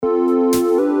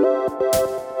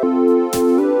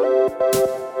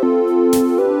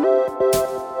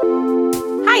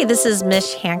Hi, this is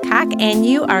Mish Hancock, and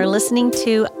you are listening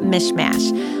to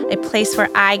Mishmash, a place where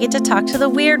I get to talk to the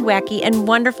weird, wacky, and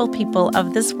wonderful people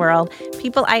of this world,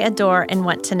 people I adore and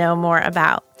want to know more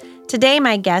about. Today,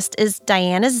 my guest is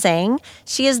Diana Zhang.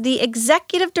 She is the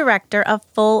executive director of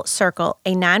Full Circle,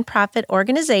 a nonprofit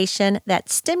organization that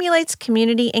stimulates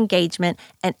community engagement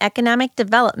and economic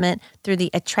development through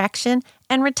the attraction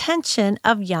and retention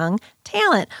of young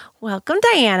talent. Welcome,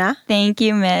 Diana. Thank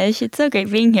you, Mish. It's so great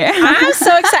being here. I'm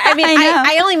so excited. I mean,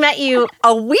 I only met you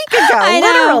a week ago,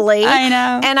 literally. I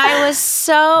know. And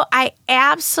I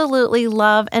absolutely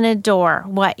love and adore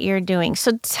what you're doing.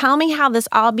 So tell me how this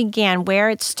all began, where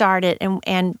it started,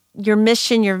 and your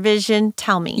mission, your vision.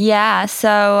 Tell me. Yeah,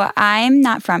 so I'm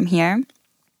not from here.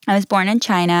 I was born in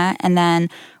China, and then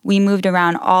we moved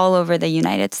around all over the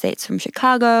United States, from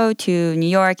Chicago to New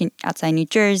York and outside New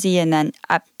Jersey, and then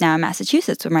up now in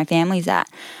Massachusetts where my family's at.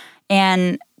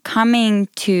 And coming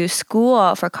to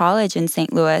school for college in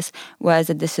St. Louis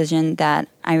was a decision that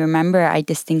I remember I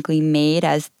distinctly made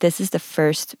as this is the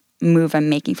first move I'm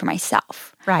making for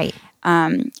myself. Right.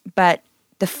 But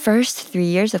the first 3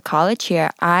 years of college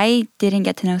here, I didn't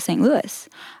get to know St. Louis.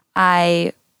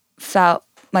 I felt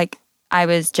like I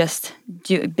was just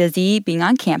busy being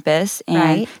on campus,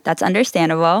 and that's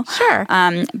understandable. Sure.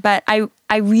 But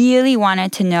I really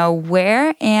wanted to know,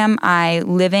 where am I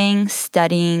living,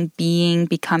 studying, being,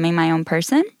 becoming my own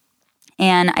person?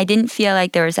 And I didn't feel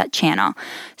like there was that channel.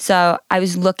 So I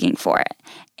was looking for it.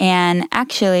 And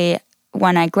actually,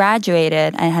 when I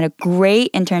graduated, I had a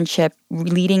great internship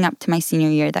leading up to my senior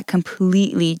year that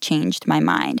completely changed my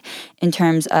mind in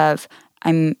terms of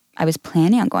I was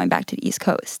planning on going back to the East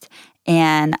Coast.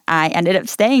 And I ended up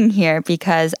staying here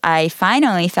because I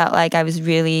finally felt like I was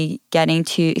really getting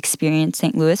to experience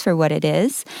St. Louis for what it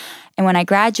is. And when I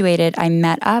graduated, I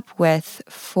met up with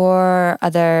 4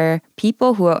 other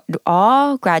people who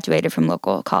all graduated from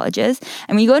local colleges.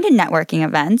 And when you go to networking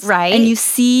events, and you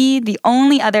see the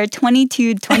only other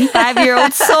 22,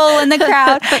 25-year-old soul in the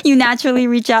crowd, you naturally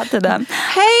reach out to them.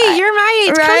 Hey, you're my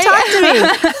age. Come talk to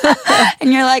me.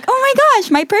 And you're like, oh my gosh,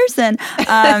 my person.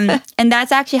 And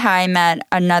that's actually how I met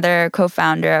another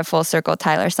co-founder of Full Circle,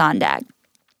 Tyler Sondag.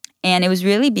 And it was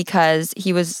really because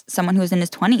he was someone who was in his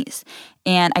 20s.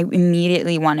 And I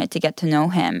immediately wanted to get to know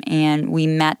him. And we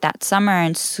met that summer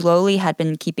and slowly had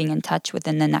been keeping in touch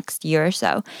within the next year or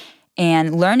so.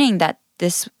 And learning that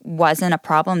this wasn't a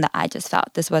problem that I just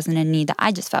felt. This wasn't a need that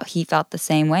I just felt. He felt the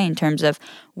same way in terms of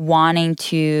wanting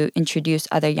to introduce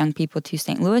other young people to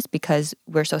St. Louis because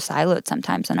we're so siloed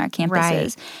sometimes on our campuses.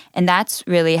 Right. And that's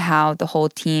really how the whole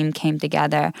team came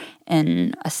together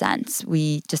in a sense.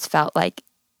 We just felt like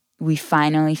we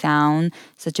finally found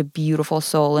such a beautiful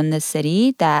soul in this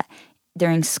city that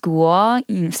during school,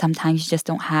 sometimes you just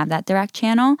don't have that direct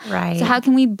channel. Right. So how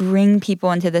can we bring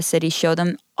people into the city, show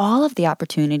them all of the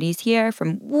opportunities here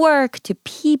from work to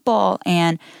people,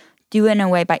 and do it in a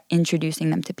way by introducing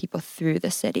them to people through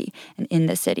the city and in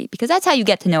the city, because that's how you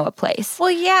get to know a place. Well,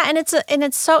 yeah, and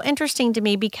it's so interesting to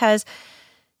me because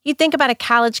you think about a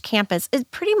college campus, it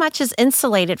pretty much is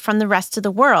insulated from the rest of the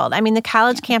world. I mean, the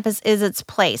college campus is its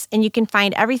place, and you can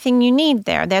find everything you need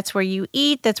there. That's where you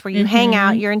eat. That's where you hang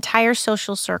out. Your entire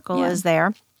social circle is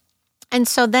there. And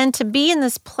so then to be in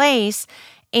this place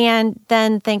and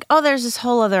then think, oh, there's this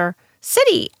whole other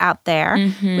city out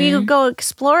there. We go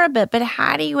explore a bit, but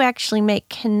how do you actually make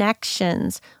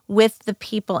connections with the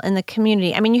people in the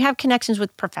community? I mean, you have connections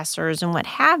with professors and what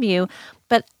have you,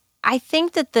 but I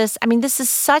think that this is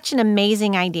such an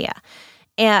amazing idea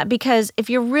because if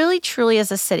you're really truly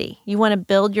as a city, you want to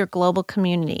build your global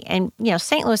community. And,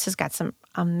 St. Louis has got some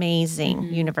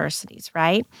amazing universities,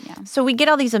 right? Yeah. So we get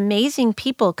all these amazing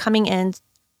people coming in,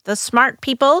 the smart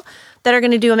people that are going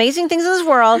to do amazing things in this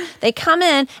world. They come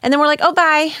in and then we're like, oh,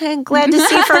 bye. Glad to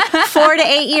see you for 4 to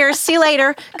 8 years. See you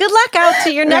later. Good luck out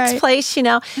to your next place.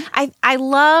 I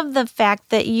love the fact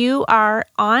that you are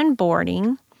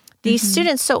onboarding these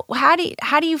students. So how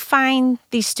do you find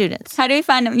these students? How do we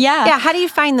find them? Yeah. Yeah, how do you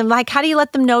find them? Like, how do you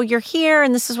let them know you're here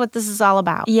and this is what this is all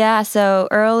about? Yeah, so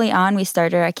early on, we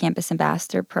started our Campus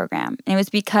Ambassador program. And it was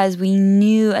because we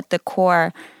knew at the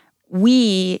core,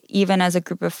 we, even as a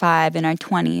group of 5 in our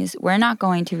 20s, we're not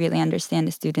going to really understand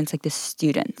the students like the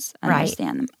students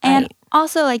understand them. And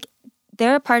also, like,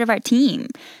 they're a part of our team.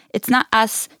 It's not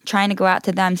us trying to go out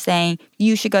to them saying,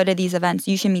 you should go to these events,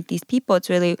 you should meet these people. It's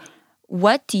really,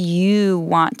 what do you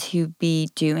want to be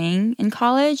doing in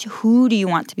college? Who do you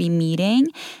want to be meeting?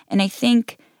 And I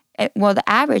think, the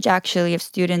average actually of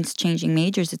students changing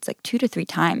majors, it's like 2 to 3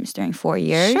 times during 4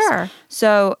 years. Sure.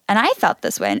 So, and I felt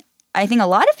this way. I think a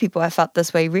lot of people have felt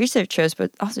this way, research shows,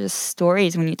 but also just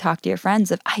stories when you talk to your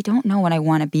friends of, I don't know what I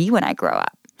want to be when I grow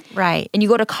up. Right. And you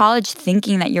go to college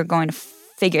thinking that you're going to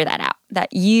figure that out,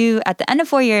 that you, at the end of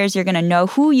 4 years, you're going to know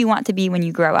who you want to be when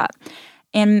you grow up.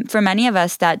 And for many of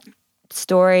us, that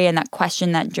story and that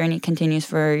question, that journey continues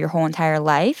for your whole entire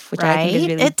life, which I think is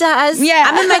really... It does. Yeah.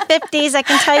 I'm in my 50s. I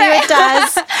can tell you it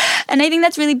does. And I think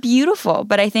that's really beautiful.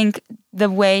 But I think the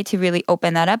way to really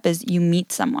open that up is you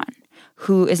meet someone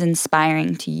who is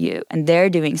inspiring to you, and they're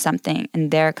doing something,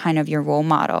 and they're kind of your role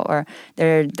model, or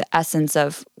they're the essence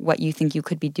of what you think you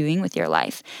could be doing with your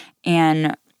life.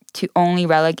 And to only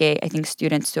relegate, I think,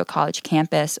 students to a college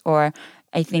campus, or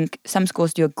I think some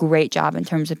schools do a great job in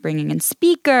terms of bringing in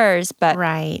speakers, but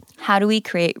right. How do we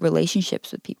create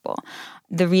relationships with people?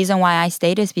 The reason why I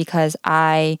stayed is because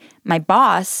my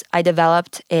boss, I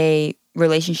developed a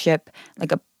relationship,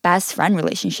 like a best friend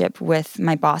relationship with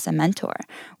my boss and mentor,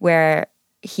 where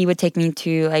he would take me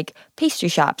to like pastry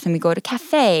shops and we go to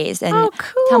cafes and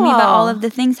tell me about all of the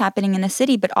things happening in the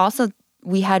city. But also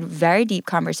we had very deep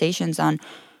conversations on,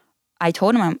 I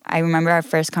told him, I remember our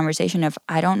first conversation of,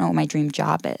 I don't know what my dream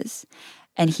job is.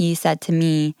 And he said to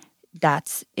me,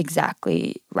 that's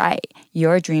exactly right.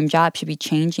 Your dream job should be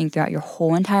changing throughout your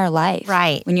whole entire life.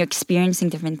 Right. When you're experiencing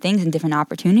different things and different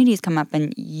opportunities come up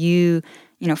and you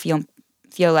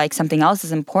feel like something else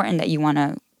is important that you want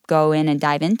to go in and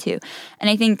dive into. And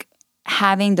I think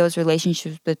having those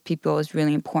relationships with people is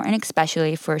really important,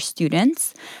 especially for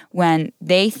students when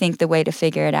they think the way to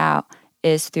figure it out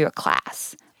is through a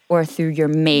class or through your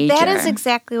major. That is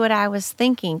exactly what I was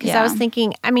thinking. Because I was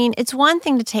thinking, I mean, it's one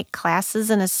thing to take classes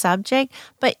in a subject,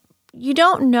 but you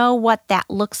don't know what that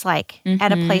looks like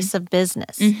at a place of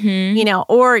business, you know,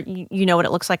 or you know what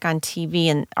it looks like on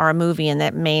TV or a movie, and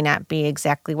that may not be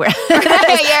exactly where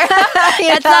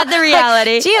That's not the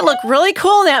reality. Like, gee, it looked really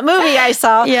cool in that movie I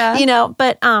saw, you know,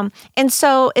 but, and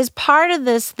so as part of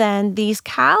this, then these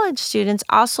college students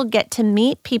also get to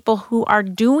meet people who are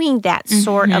doing that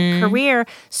sort of career.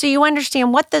 So you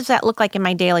understand, what does that look like in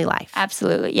my daily life?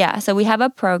 Absolutely. Yeah. So we have a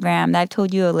program that I've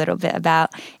told you a little bit about.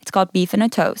 It's called Beef and a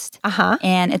Toast.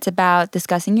 And it's about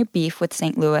discussing your beef with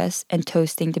St. Louis and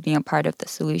toasting to being a part of the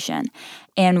solution.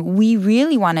 And we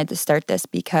really wanted to start this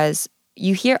because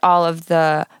you hear all of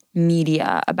the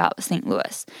media about St.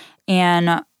 Louis,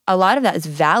 and a lot of that is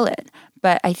valid.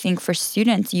 But I think for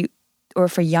students, or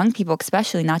for young people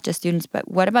especially, not just students, but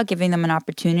what about giving them an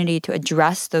opportunity to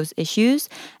address those issues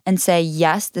and say,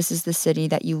 yes, this is the city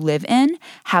that you live in.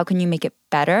 How can you make it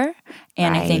better?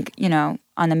 And I think, you know,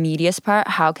 on the media's part,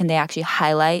 how can they actually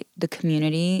highlight the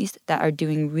communities that are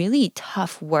doing really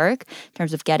tough work in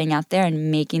terms of getting out there and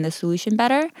making the solution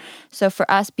better? So for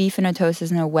us, Beef and a Toast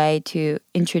is a way to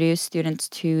introduce students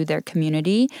to their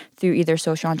community through either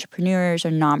social entrepreneurs or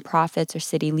nonprofits or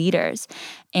city leaders.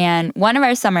 And one of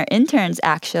our summer interns,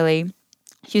 actually,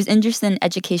 she was interested in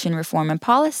education reform and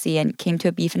policy and came to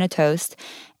a Beef and a Toast.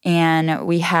 And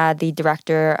we had the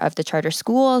director of the charter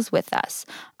schools with us.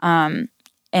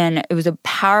 And it was a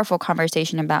powerful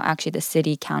conversation about actually the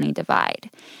city-county divide.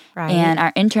 Right. And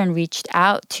our intern reached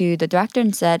out to the director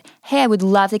and said, hey, I would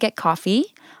love to get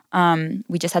coffee.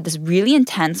 We just had this really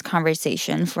intense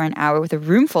conversation for an hour with a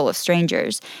room full of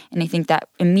strangers. And I think that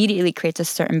immediately creates a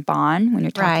certain bond when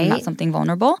you're talking about something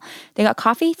vulnerable. They got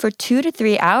coffee for 2 to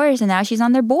 3 hours, and now she's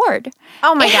on their board.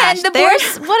 Oh my gosh. What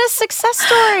a success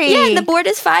story. Yeah, and the board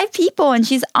is 5 people, and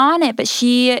she's on it. But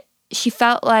she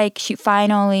felt like she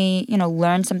finally, you know,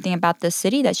 learned something about the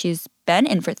city that she's been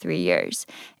in for 3 years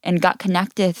and got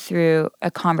connected through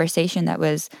a conversation that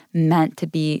was meant to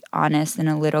be honest and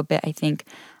a little bit, I think,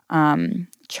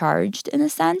 charged in a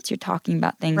sense. You're talking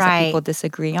about things that people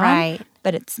disagree on,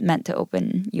 but it's meant to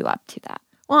open you up to that.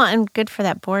 Well, and good for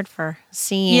that board for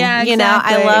seeing, exactly. You know,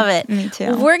 I love it. Me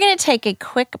too. We're going to take a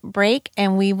quick break,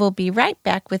 and we will be right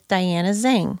back with Diana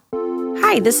Zhang.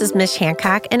 Hi, this is Mish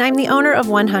Hancock, and I'm the owner of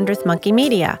 100th Monkey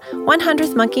Media.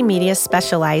 100th Monkey Media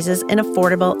specializes in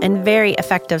affordable and very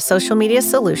effective social media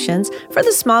solutions for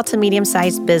the small to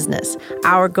medium-sized business.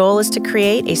 Our goal is to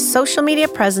create a social media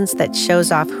presence that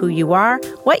shows off who you are,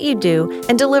 what you do,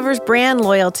 and delivers brand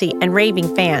loyalty and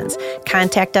raving fans.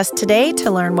 Contact us today to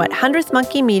learn what 100th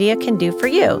Monkey Media can do for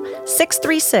you.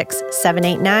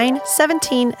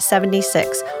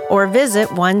 636-789-1776 or visit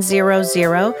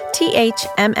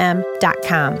 100thmm.com.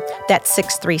 That's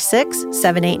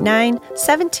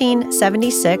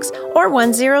 636-789-1776 or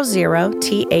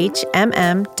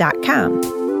 100thmm.com.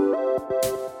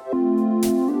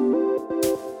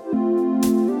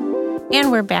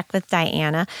 And we're back with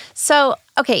Diana. So,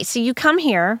 okay, so you come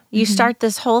here, you start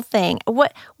this whole thing.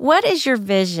 What is your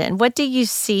vision? What do you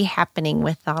see happening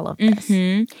with all of this?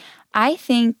 I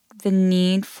think the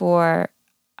need for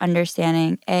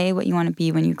understanding, A, what you want to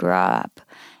be when you grow up,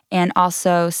 and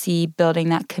also C, building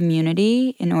that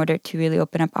community in order to really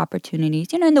open up opportunities,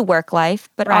 in the work life,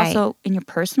 but also in your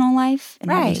personal life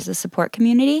and having just a support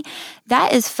community.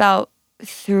 That is felt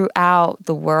throughout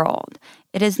the world.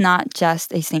 It is not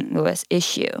just a St. Louis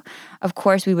issue. Of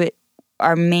course,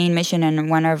 our main mission and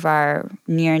one of our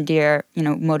near and dear,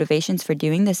 motivations for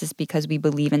doing this is because we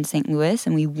believe in St. Louis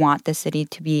and we want the city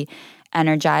to be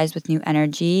energized with new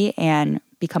energy and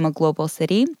become a global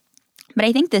city. But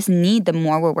I think this need, the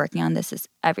more we're working on this, is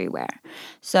everywhere.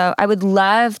 So I would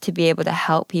love to be able to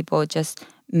help people just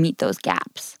meet those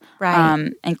gaps.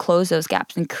 And close those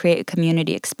gaps and create a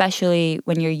community, especially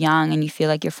when you're young and you feel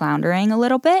like you're floundering a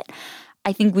little bit.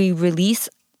 I think we release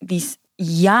these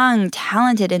young,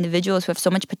 talented individuals who have so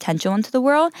much potential into the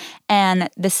world. And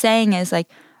the saying is like,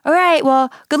 all right,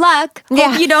 well, good luck.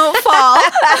 Hope you don't fall.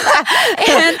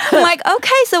 And I'm like,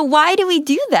 okay, so why do we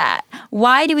do that?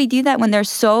 Why do we do that when there's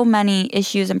so many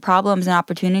issues and problems and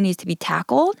opportunities to be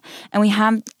tackled? And we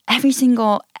have every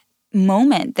single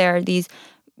moment, there are these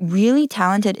really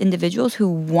talented individuals who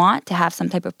want to have some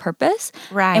type of purpose.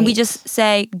 And we just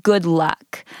say, good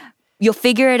luck. You'll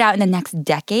figure it out in the next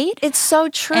decade. It's so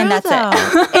true, and that's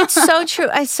it. It's so true.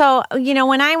 So,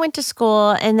 when I went to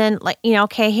school and then,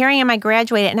 okay, here I am, I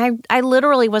graduated, and I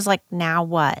literally was like, now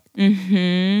what?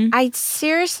 I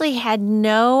seriously had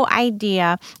no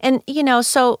idea. And,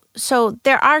 so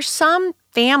there are some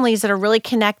families that are really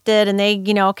connected and they,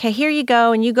 okay, here you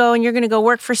go and you're going to go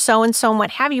work for so-and-so and what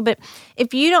have you. But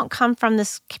if you don't come from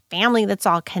this family that's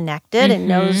all connected and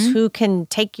knows who can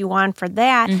take you on for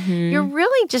that, you're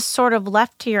really just sort of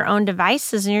left to your own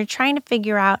devices and you're trying to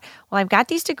figure out, well, I've got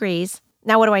these degrees.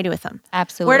 Now, what do I do with them?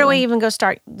 Absolutely. Where do I even go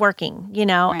start working,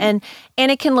 And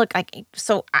it can look like,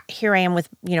 so here I am with,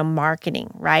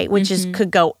 marketing, right? Which could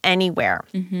go anywhere.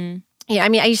 Yeah, I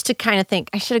mean, I used to kind of think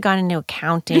I should have gone into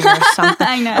accounting or something.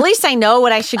 I know. At least I know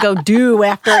what I should go do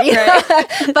after,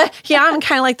 But I'm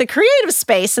kind of like the creative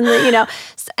space, and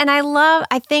and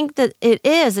I think that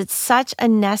it's such a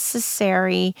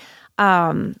necessary.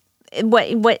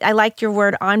 What I liked your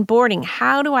word onboarding.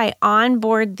 How do I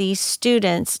onboard these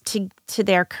students to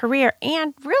their career?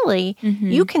 And really,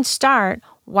 you can start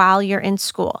while you're in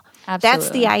school. Absolutely.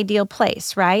 That's the ideal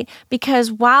place, right?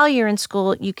 Because while you're in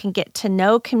school, you can get to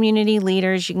know community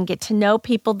leaders. You can get to know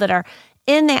people that are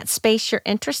in that space you're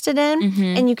interested in,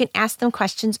 and you can ask them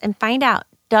questions and find out,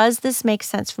 does this make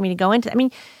sense for me to go into? I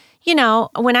mean,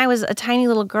 when I was a tiny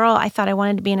little girl, I thought I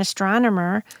wanted to be an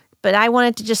astronomer, but I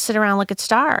wanted to just sit around and look at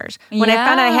stars. When I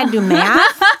found out I had to do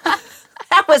math,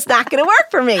 that was not going to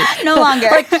work for me. No longer.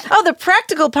 The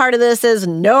practical part of this is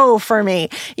no for me,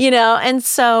 And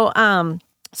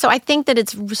so I think that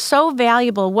it's so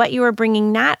valuable what you are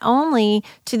bringing not only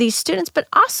to these students, but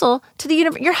also to the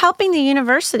you're helping the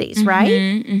universities, right?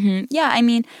 Yeah, I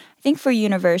mean, I think for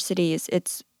universities,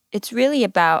 it's really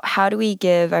about how do we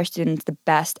give our students the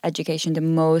best education, the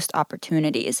most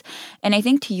opportunities. And I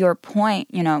think to your point,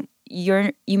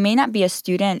 you may not be a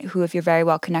student who, if you're very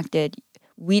well connected,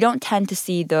 we don't tend to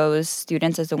see those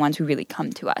students as the ones who really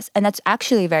come to us. And that's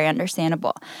actually very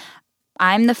understandable.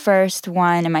 I'm the first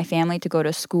one in my family to go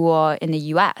to school in the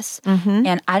U.S.,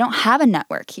 and I don't have a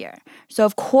network here. So,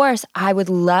 of course, I would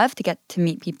love to get to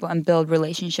meet people and build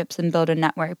relationships and build a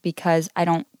network because I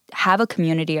don't have a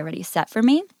community already set for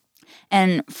me.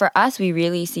 And for us, we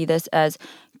really see this as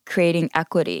creating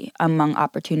equity among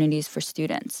opportunities for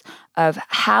students of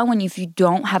how if you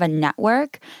don't have a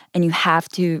network and you have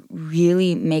to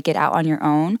really make it out on your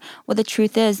own, well, the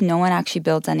truth is no one actually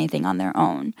builds anything on their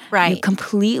own. Right. You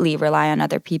completely rely on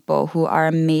other people who are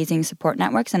amazing support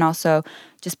networks and also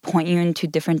just point you into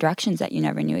different directions that you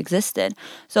never knew existed.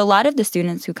 So a lot of the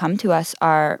students who come to us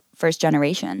are first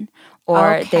generation,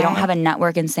 or they don't have a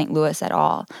network in St. Louis at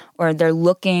all, or they're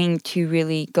looking to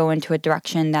really go into a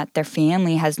direction that their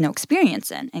family has no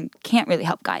experience in and can't really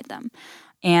help guide them.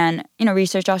 And,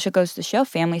 research also goes to show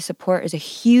family support is a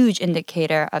huge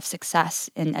indicator of success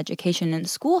in education in the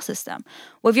school system.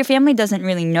 Well, if your family doesn't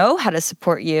really know how to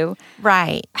support you,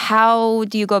 right, how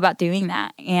do you go about doing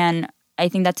that? And I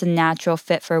think that's a natural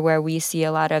fit for where we see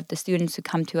a lot of the students who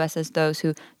come to us as those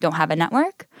who don't have a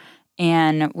network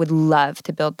and would love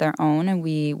to build their own, and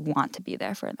we want to be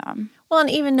there for them. Well,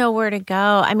 and even know where to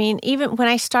go. I mean, even when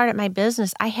I started my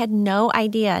business, I had no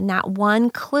idea, not one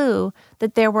clue,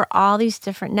 that there were all these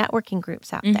different networking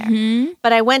groups out there.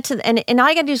 But I went to, and all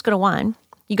you got to do is go to one.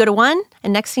 You go to one,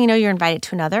 and next thing you know, you're invited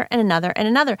to another, and another, and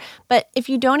another. But if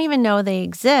you don't even know they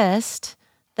exist,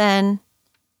 then...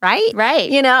 Right?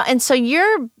 Right. And so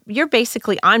you're you're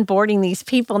basically onboarding these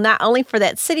people not only for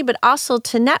that city but also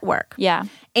to network. Yeah.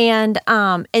 And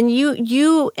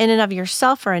you in and of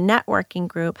yourself are a networking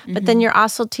group, but then you're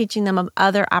also teaching them of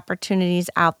other opportunities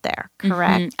out there,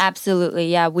 correct?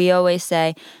 Absolutely. Yeah. We always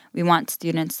say we want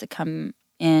students to come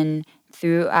in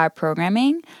through our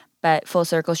programming, but Full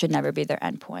Circle should never be their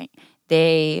endpoint.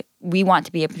 We want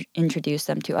to be able to introduce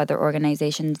them to other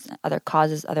organizations, other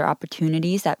causes, other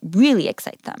opportunities that really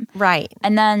excite them. Right.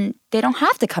 And then they don't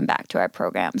have to come back to our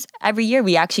programs. Every year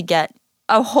we actually get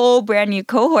a whole brand new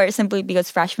cohort simply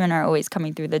because freshmen are always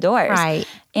coming through the doors. Right.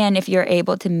 And if you're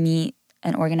able to meet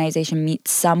an organization, meet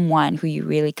someone who you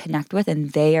really connect with,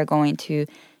 and they are going to,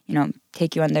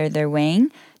 take you under their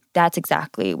wing, that's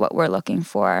exactly what we're looking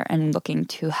for and looking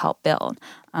to help build.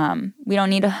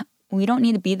 We don't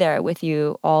need to be there with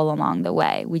you all along the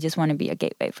way. We just want to be a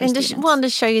gateway for students. To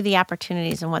show you the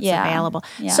opportunities and what's available.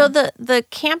 Yeah. So the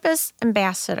campus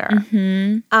ambassador,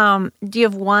 do you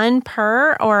have one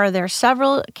per, or are there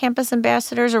several campus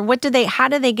ambassadors, or how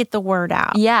do they get the word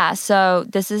out? Yeah, so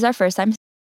this is our first time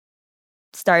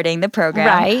starting the program.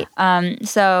 Right.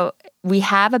 So we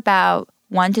have about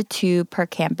 1 to 2 per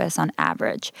campus on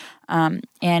average.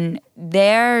 And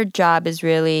their job is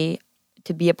really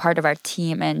to be a part of our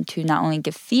team and to not only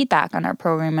give feedback on our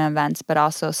program and events, but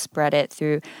also spread it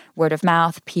through word of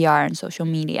mouth, PR, and social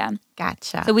media.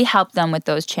 Gotcha. So we help them with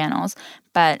those channels.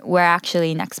 But we're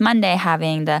actually next Monday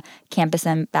having the Campus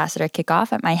Ambassador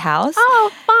kickoff at my house.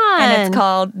 Oh, fun. And it's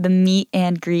called the Meet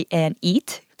and Greet and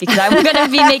Eat, because I'm going to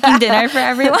be making dinner for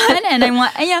everyone. And I'm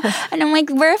like,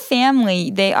 we're a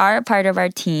family. They are a part of our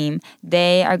team.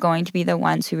 They are going to be the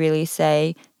ones who really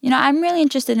say, I'm really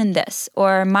interested in this,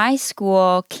 or my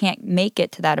school can't make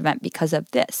it to that event because of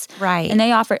this. Right. And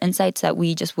they offer insights that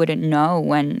we just wouldn't know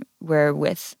when we're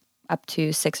with up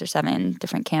to 6 or 7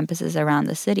 different campuses around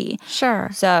the city. Sure.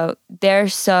 So they're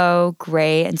so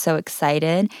great and so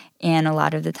excited. And a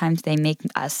lot of the times they make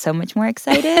us so much more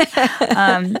excited.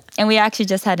 And we actually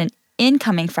just had an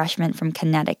incoming freshman from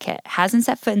Connecticut, hasn't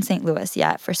set foot in St. Louis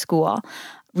yet for school,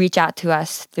 reach out to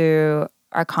us through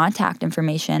our contact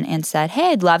information and said,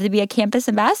 hey, I'd love to be a campus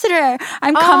ambassador.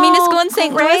 I'm coming to school in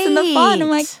St. Louis in the fall. And I'm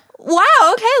like,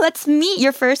 wow, okay, let's meet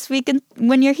your first week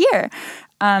when you're here.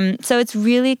 So it's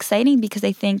really exciting because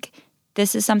I think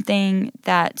this is something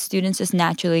that students just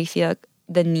naturally feel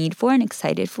the need for and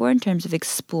excited for in terms of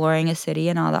exploring a city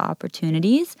and all the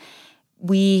opportunities.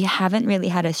 We haven't really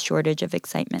had a shortage of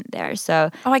excitement there.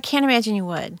 So, I can't imagine you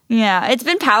would. Yeah, it's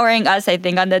been powering us, I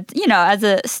think, on the, as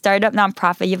a startup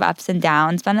nonprofit, you have ups and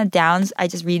downs. But on the downs, I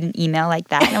just read an email like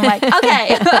that. And I'm like,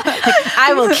 okay.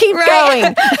 I will keep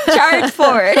going. Charge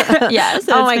forward. Yeah.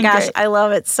 So oh my gosh, great. I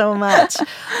love it so much.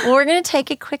 Well, we're going to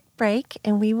take a quick break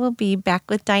and we will be back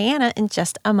with Diana in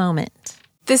just a moment.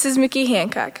 This is Mickey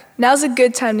Hancock. Now's a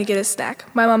good time to get a snack.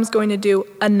 My mom's going to do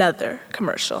another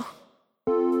commercial.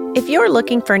 If you're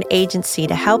looking for an agency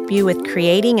to help you with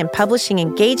creating and publishing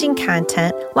engaging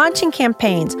content, launching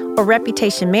campaigns, or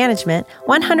reputation management,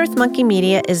 100th Monkey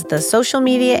Media is the social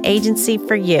media agency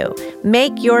for you.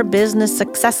 Make your business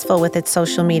successful with its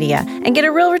social media and get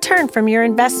a real return from your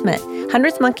investment.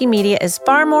 100th Monkey Media is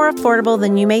far more affordable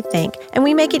than you may think, and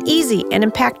we make it easy and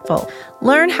impactful.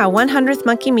 Learn how 100th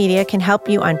Monkey Media can help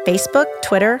you on Facebook,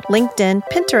 Twitter, LinkedIn,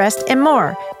 Pinterest, and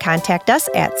more. Contact us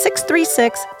at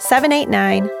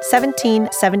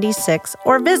 636-789-1776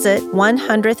 or visit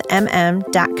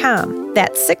 100thmm.com.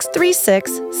 That's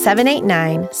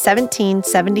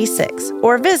 636-789-1776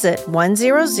 or visit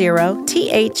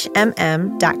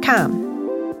 100thmm.com.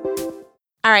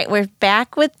 All right, we're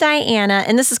back with Diana,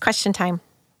 and this is question time.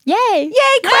 Yay!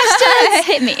 Yay, questions!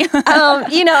 Hit me.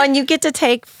 And you get to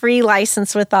take free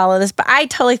license with all of this, but I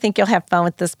totally think you'll have fun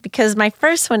with this because my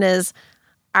first one is,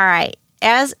 all right,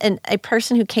 as a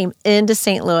person who came into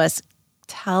St. Louis,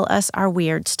 tell us our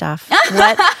weird stuff.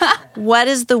 What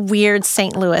is the weird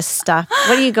St. Louis stuff?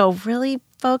 What do you go, really,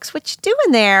 folks? What you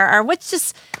doing there? Or what's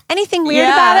just anything weird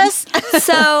about us?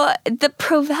 So the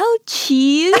Provel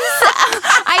cheese,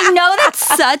 I know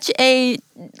that's such a,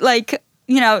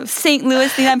 St. Louis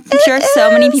thing I'm sure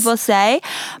so many people say.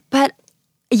 But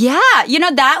yeah,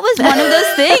 that was one of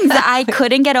those things that I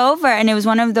couldn't get over. And it was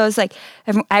one of those,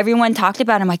 everyone talked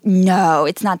about it. I'm like, no,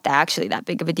 it's not actually that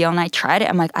big of a deal. And I tried it.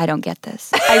 I'm like, I don't get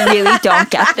this. I really don't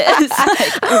get this.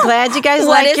 I'm glad you guys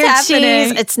like your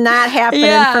cheese. It's not happening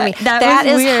for me. That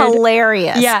is weird.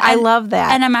 Hilarious. Yeah, I love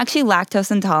that. And I'm actually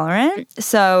lactose intolerant.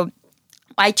 So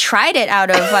I tried it out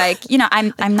of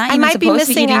I'm not even supposed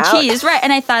to be eating cheese. Right.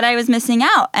 And I thought I was missing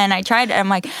out. And I tried it. I'm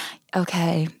like,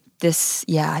 okay,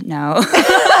 no.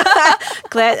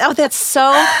 Glad. Oh, that's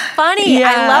so funny.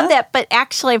 Yeah. I love that. But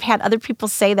actually, I've had other people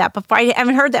say that before. I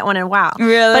haven't heard that one in a while.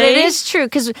 Really? But it is true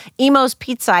because Emo's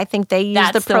Pizza, I think they use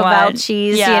That's the the Provel one.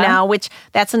 cheese, Yeah. which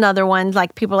that's another one.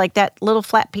 Like people are like that little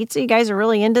flat pizza. You guys are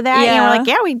really into that. Yeah. And we're like,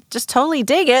 yeah, we just totally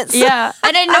dig it. So- Yeah.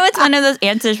 And I know it's one of those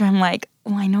answers where I'm like,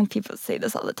 well, I know people say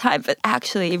this all the time, but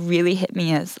actually it really hit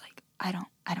me as like, I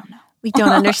don't know. We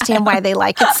don't understand why they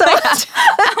like it so much.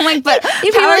 I'm like, but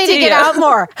You people need to get out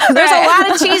more. There's a lot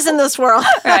of cheese in this world.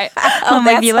 Right. I'm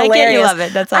like, that's you like it, you hilarious. love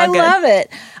it. That's all I good. love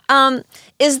it.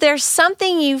 Is there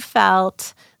something you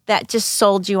felt that just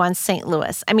sold you on St.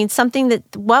 Louis? I mean,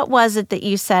 what was it that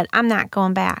you said, I'm not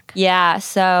going back? Yeah.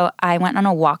 So I went on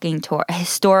a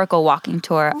historical walking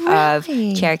tour of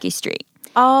Really? Cherokee Street.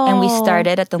 Oh. And we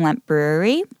started at the Lemp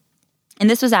Brewery. And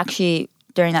this was actually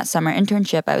during that summer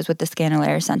internship. I was with the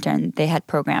Scandalaria Center and they had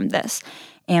programmed this.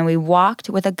 And we walked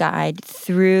with a guide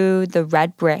through the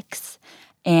red bricks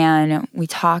and we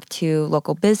talked to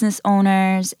local business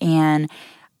owners and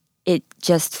it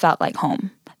just felt like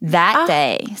home. That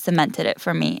day cemented it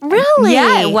for me. Really?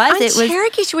 Yeah, it was. On It was.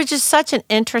 Cherokee Street, which is such an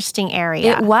interesting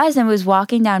area. It was, and it was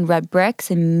walking down red bricks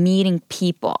and meeting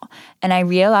people. And I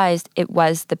realized it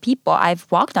was the people. I've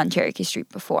walked on Cherokee Street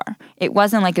before. It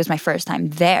wasn't like it was my first time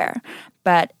there,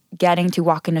 but getting to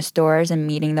walk into stores and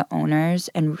meeting the owners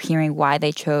and hearing why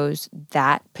they chose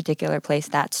that particular place,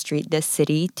 that street, this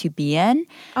city to be in,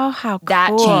 Oh, how cool.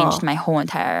 that changed my whole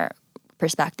entire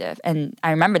perspective. And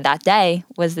I remember that day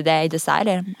was the day I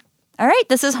decided, all right,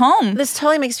 this is home. This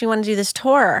totally makes me want to do this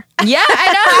tour. Yeah,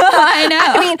 I know.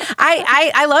 I mean,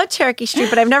 I love Cherokee Street,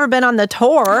 but I've never been on the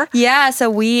tour. Yeah, so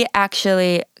we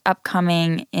actually,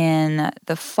 upcoming in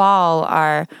the fall,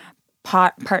 are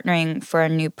partnering for a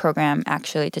new program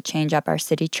actually to change up our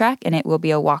city trek, and it will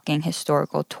be a walking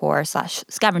historical tour /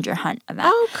 scavenger hunt event.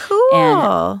 Oh, cool.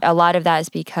 And a lot of that is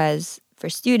because for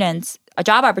students,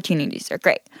 job opportunities are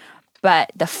great,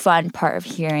 but the fun part of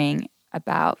hearing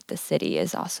about the city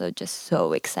is also just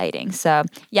so exciting. So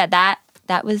yeah, that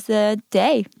was the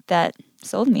day that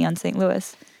sold me on St.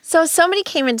 Louis. So somebody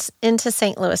came into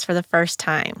St. Louis for the first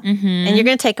time, and you're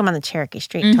going to take them on the Cherokee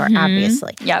Street tour,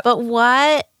 obviously. Yep. But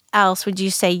what else would you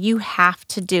say you have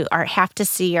to do or have to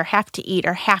see or have to eat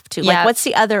or have to? Like,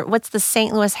 Yep. what's the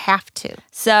St. Louis have to?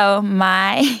 So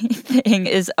my thing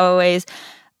is always,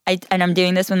 and I'm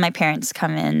doing this when my parents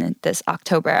come in this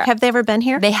October. Have they ever been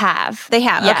here? They have. They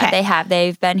have, Yeah, okay. they have.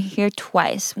 They've been here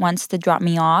twice. Once to drop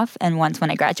me off and once when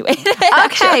I graduated.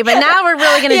 Okay, but now we're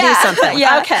really going to do something.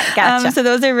 Yeah. Okay, gotcha. So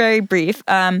those are very brief.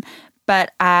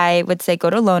 But I would say go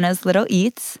to Lona's Little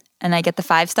Eats and I get the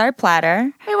 5-star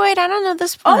platter. Wait, I don't know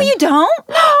this Oh, one. you don't?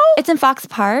 No. It's in Fox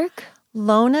Park.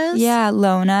 Lona's? Yeah,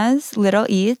 Lona's Little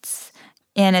Eats.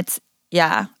 And it's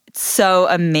so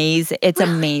amazing. It's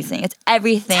amazing. It's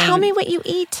everything. Tell me what you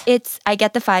eat. I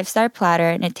get the 5-star platter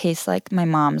and it tastes like my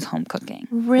mom's home cooking.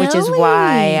 Which is Really?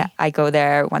 why I go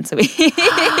there once a week.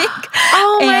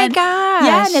 Oh my And- gosh.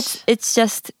 Yeah, and it's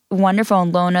just wonderful.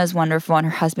 And Lona's wonderful and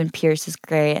her husband Pierce is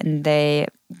great. And they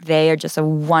are just a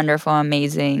wonderful,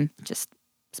 amazing, just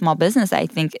small business I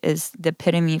think is the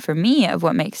epitome for me of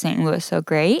what makes St. Louis so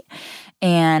great.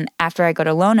 And after I go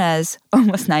to Lona's,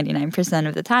 almost 99%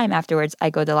 of the time afterwards, I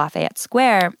go to Lafayette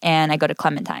Square and I go to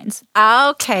Clementine's.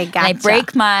 Okay, gotcha. And I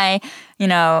break my,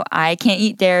 I can't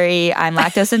eat dairy, I'm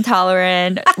lactose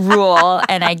intolerant rule,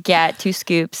 and I get 2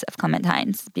 scoops of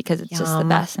Clementine's because it's just the Yum.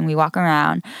 best. And we walk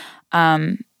around.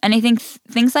 And I think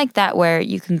things like that where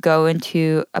you can go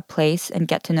into a place and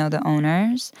get to know the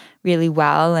owners really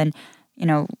well and,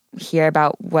 hear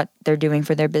about what they're doing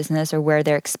for their business or where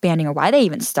they're expanding or why they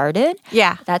even started.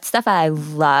 Yeah. That stuff I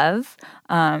love.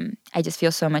 I just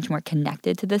feel so much more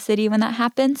connected to the city when that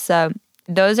happens. So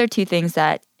those are 2 things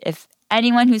that if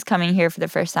anyone who's coming here for the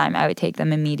first time, I would take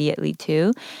them immediately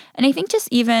to. And I think just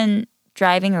even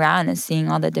driving around and seeing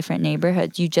all the different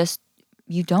neighborhoods,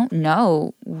 you don't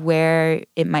know where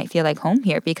it might feel like home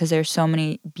here because there's so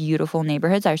many beautiful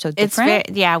neighborhoods that are so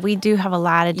different. We do have a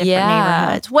lot of different Yeah.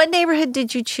 neighborhoods. What neighborhood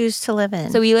did you choose to live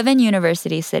in? So we live in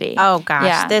University City. Oh gosh,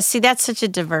 Yeah. that's such a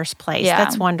diverse place. Yeah.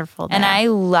 That's wonderful. And there. I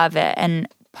love it. And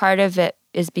part of it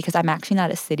is because I'm actually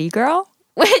not a city girl,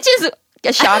 which is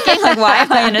shocking. Like, why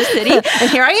am I in a city? and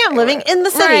here I am living in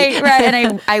the city. Right.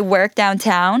 And I work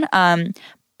downtown,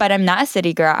 but I'm not a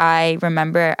city girl. I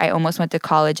remember I almost went to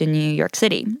college in New York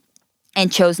City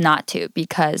and chose not to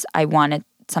because I wanted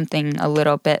something a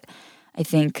little bit, I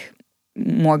think,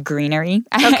 more greenery.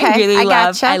 Okay,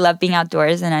 I love being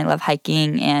outdoors and I love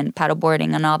hiking and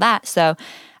paddleboarding and all that. So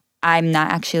I'm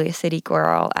not actually a city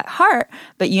girl at heart,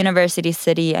 but University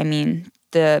City, I mean,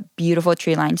 the beautiful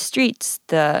tree-lined streets,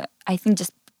 I think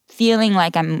just feeling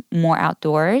like I'm more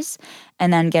outdoors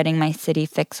and then getting my city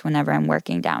fix whenever I'm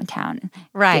working downtown.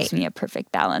 Right. Gives me a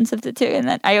perfect balance of the two. And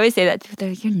then I always say that to people, they're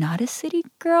like, you're not a city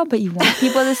girl, but you want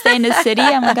people to stay in the city.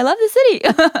 I'm like, I love the city.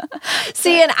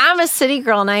 See, and I'm a city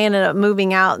girl, and I ended up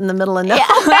moving out in the middle of nowhere. So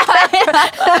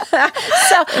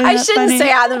I shouldn't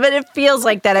say out, but it feels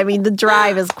like that. I mean, the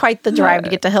drive is quite the drive to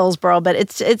get to Hillsboro,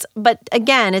 but but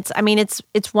again, it's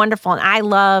wonderful, and I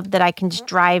love that I can just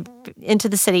drive into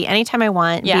the city anytime I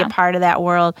want, be a part of that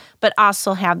world, but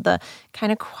also have the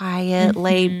kind of quiet,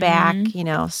 laid back,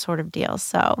 sort of deal.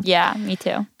 So yeah, me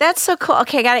too. That's so cool.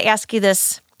 Okay, I got to ask you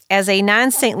this. As a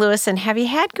non-St. Louisan, have you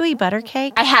had gooey butter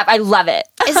cake? I have. I love it.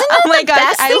 Isn't it the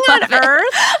best thing on earth?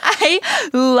 I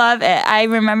love it. I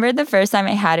remember the first time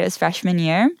I had it was freshman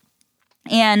year.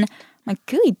 And my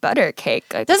gooey butter cake.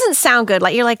 Doesn't sound good.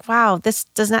 Like you're like, wow, this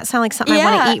does not sound like something I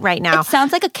want to eat right now. It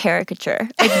sounds like a caricature.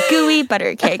 Like gooey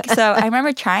butter cake. So I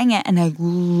remember trying it and I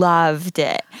loved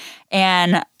it.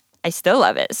 And I still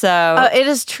love it. So it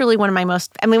is truly one of my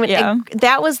most. I mean,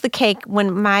 that was the cake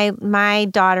when my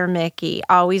daughter Mickey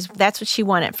that's what she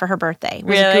wanted for her birthday.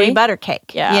 Was a gooey butter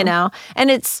cake. Yeah. And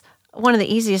it's one of the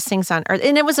easiest things on earth.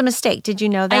 And it was a mistake. Did you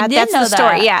know that? I did That's know the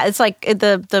story. that. Yeah, it's like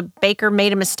the baker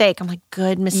made a mistake. I'm like,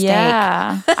 good mistake.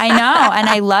 Yeah, I know, and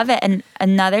I love it. And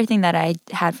another thing that I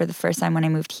had for the first time when I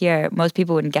moved here, most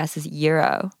people wouldn't guess, is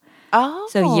gyro. Oh,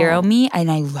 so gyro meat, and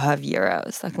I love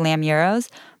gyros, like lamb gyros.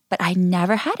 But I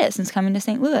never had it since coming to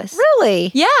St. Louis. Really?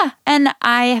 Yeah. And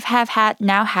I have had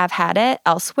it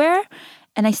elsewhere.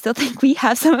 And I still think we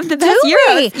have some of the best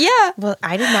gyros. Yeah. Well,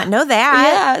 I did not know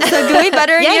that. Yeah. So gooey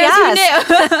butter and gyros,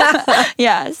 who knew?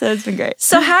 Yeah. So it's been great.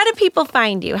 So how do people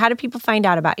find you? How do people find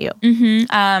out about you?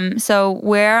 So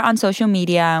we're on social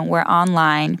media. We're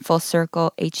online,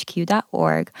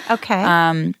 fullcirclehq.org.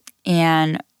 Okay.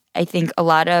 And I think a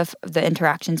lot of the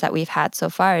interactions that we've had so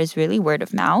far is really word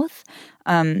of mouth.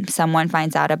 Someone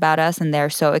finds out about us and they're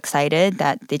so excited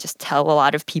that they just tell a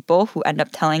lot of people who end up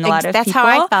telling a lot of people. That's how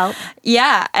I felt.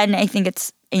 Yeah. And I think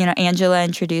it's, Angela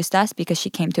introduced us because she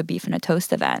came to a Beef and a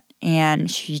Toast event and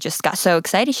she just got so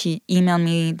excited. She emailed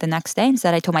me the next day and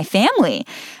said, I told my family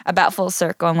about Full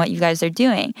Circle and what you guys are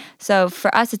doing. So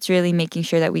for us, it's really making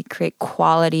sure that we create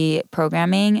quality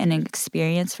programming and an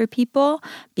experience for people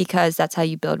because that's how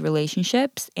you build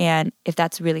relationships. And if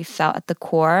that's really felt at the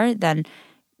core, then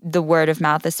the word of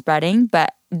mouth is spreading.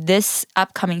 But this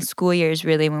upcoming school year is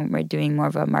really when we're doing more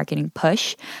of a marketing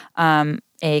push,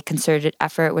 a concerted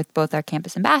effort with both our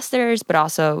campus ambassadors, but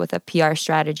also with a PR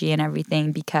strategy and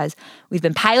everything because we've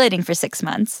been piloting for 6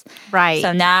 months. Right.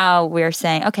 So now we're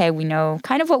saying, okay, we know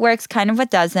kind of what works, kind of what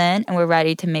doesn't, and we're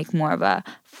ready to make more of a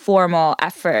formal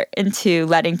effort into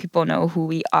letting people know who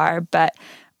we are. But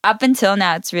up until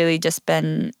now, it's really just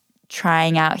been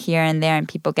trying out here and there and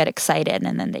people get excited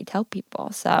and then they tell people.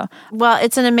 So well,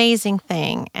 it's an amazing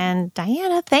thing. And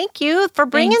Diana, thank you for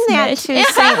bringing that to Yeah,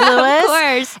 St. Louis. Of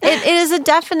course. It is a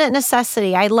definite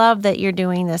necessity. I love that you're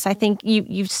doing this. I think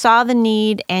you saw the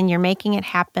need and you're making it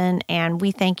happen and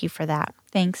we thank you for that.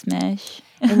 Thanks, Mish.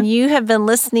 And you have been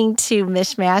listening to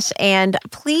Mishmash. And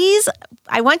please,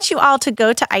 I want you all to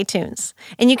go to iTunes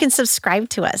and you can subscribe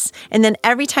to us. And then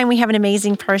every time we have an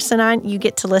amazing person on, you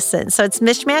get to listen. So it's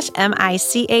Mishmash,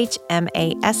 Michmash.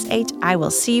 I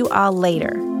will see you all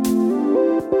later.